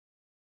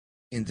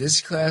In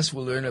this class,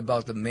 we'll learn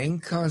about the main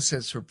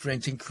concepts for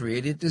printing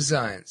created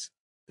designs.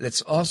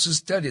 Let's also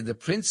study the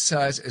print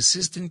size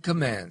assistant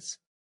commands.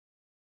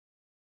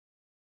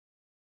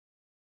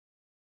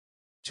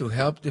 To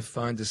help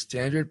define the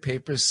standard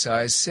paper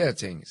size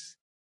settings.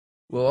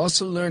 We'll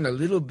also learn a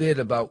little bit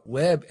about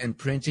web and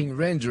printing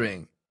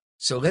rendering.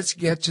 So let's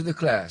get to the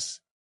class.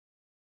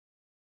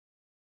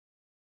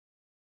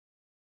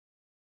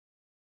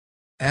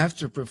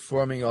 After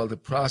performing all the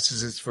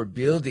processes for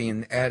building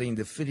and adding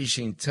the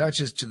finishing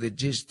touches to the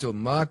digital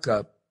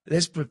mock-up,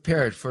 let's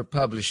prepare it for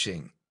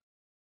publishing.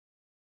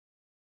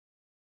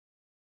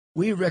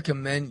 We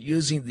recommend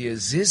using the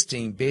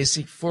existing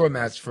basic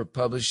formats for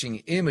publishing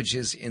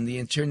images in the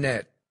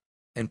Internet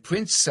and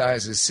Print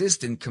Size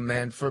Assistant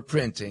command for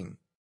printing.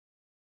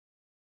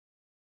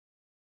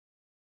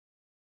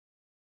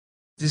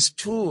 This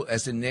tool,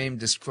 as the name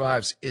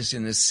describes, is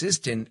an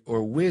assistant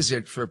or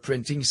wizard for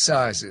printing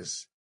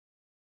sizes.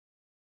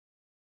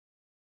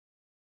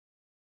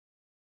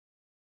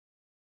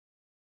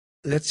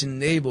 Let's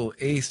enable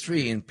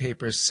A3 in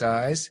paper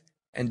size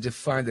and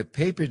define the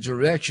paper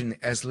direction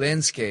as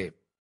landscape.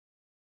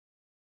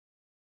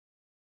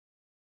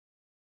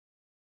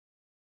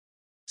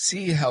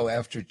 See how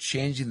after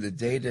changing the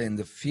data in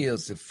the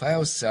fields, the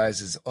file size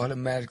is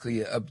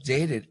automatically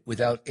updated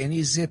without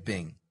any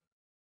zipping.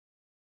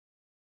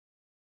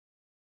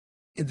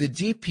 In the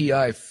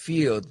DPI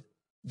field,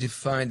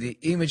 define the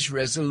image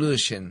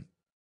resolution.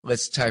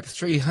 Let's type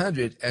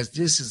 300 as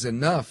this is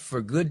enough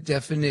for good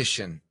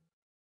definition.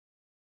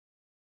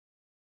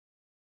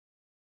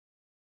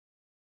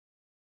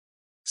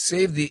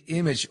 Save the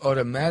image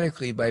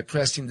automatically by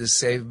pressing the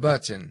Save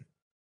button.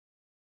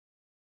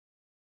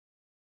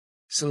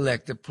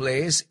 Select the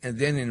place and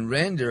then in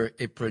Render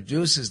it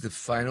produces the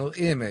final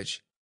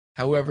image.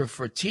 However,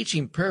 for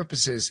teaching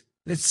purposes,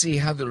 let's see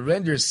how the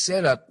render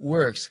setup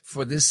works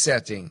for this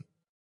setting.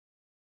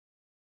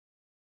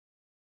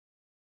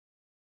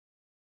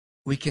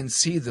 We can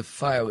see the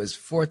file is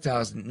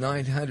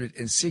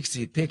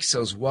 4,960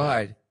 pixels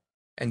wide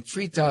and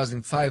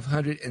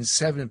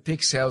 3,507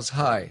 pixels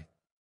high.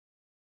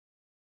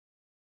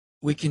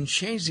 We can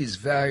change these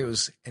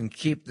values and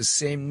keep the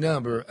same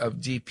number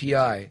of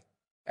DPI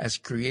as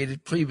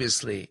created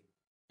previously.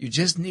 You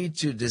just need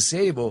to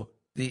disable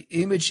the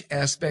Image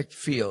Aspect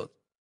field.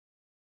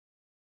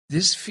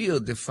 This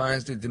field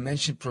defines the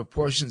dimension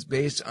proportions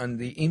based on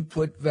the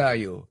input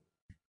value.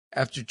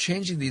 After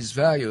changing these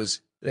values,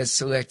 let's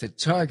select a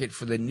target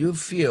for the new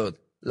field,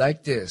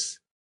 like this.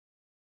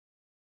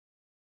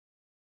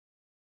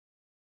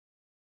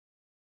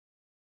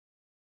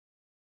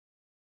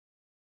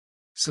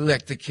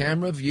 Select the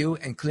camera view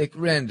and click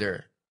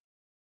Render.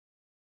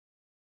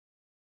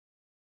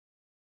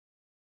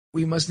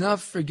 We must not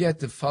forget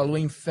the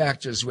following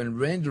factors when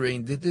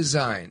rendering the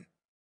design.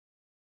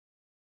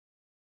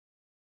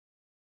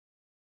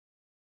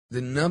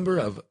 The number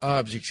of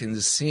objects in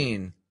the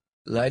scene,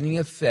 lighting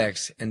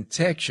effects, and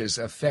textures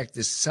affect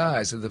the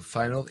size of the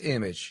final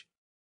image.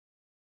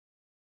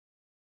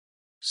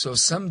 So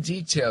some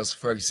details,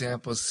 for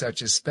example,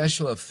 such as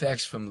special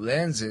effects from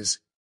lenses,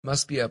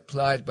 must be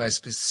applied by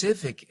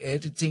specific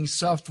editing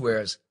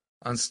softwares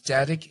on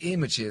static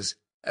images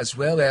as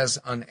well as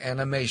on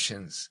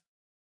animations.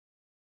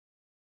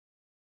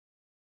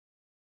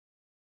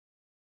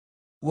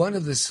 One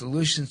of the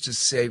solutions to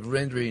save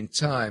rendering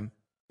time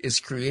is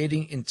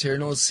creating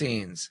internal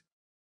scenes.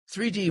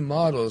 3D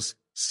models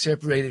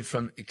separated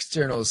from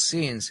external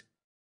scenes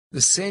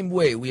the same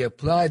way we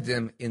applied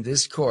them in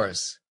this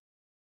course.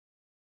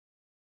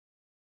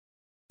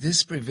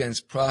 This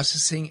prevents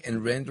processing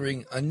and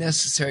rendering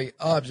unnecessary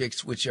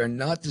objects which are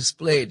not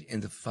displayed in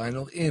the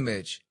final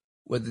image,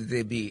 whether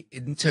they be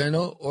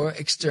internal or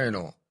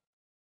external.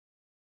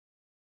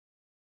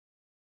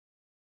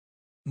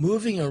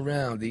 Moving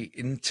around the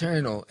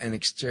internal and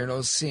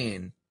external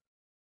scene,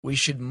 we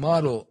should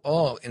model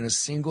all in a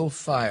single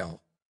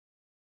file.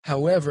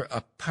 However,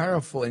 a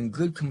powerful and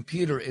good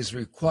computer is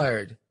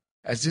required,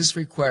 as this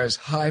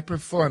requires high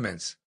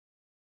performance.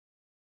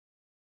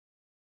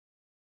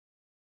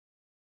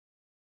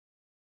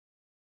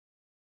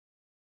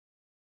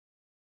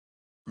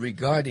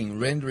 Regarding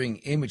rendering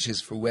images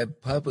for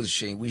web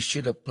publishing, we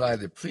should apply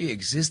the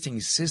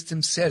pre-existing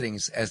system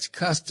settings as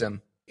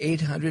custom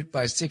 800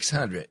 by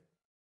 600.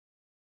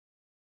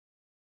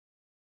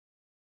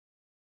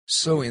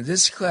 So in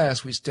this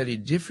class, we study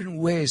different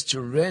ways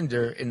to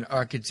render an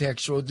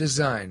architectural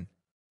design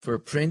for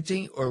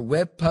printing or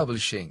web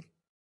publishing.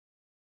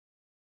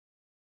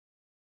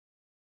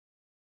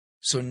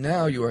 So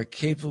now you are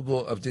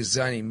capable of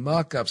designing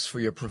mock-ups for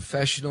your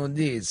professional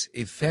needs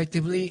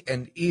effectively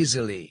and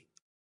easily.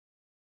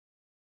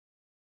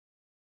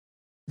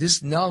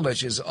 This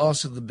knowledge is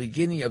also the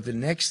beginning of the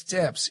next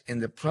steps in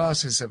the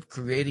process of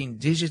creating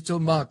digital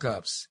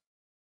mock-ups,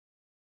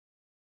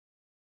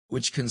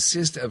 which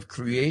consist of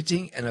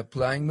creating and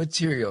applying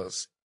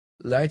materials,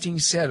 lighting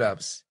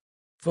setups,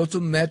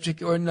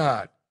 photometric or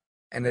not,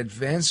 and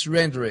advanced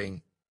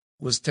rendering.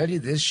 We'll study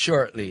this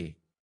shortly.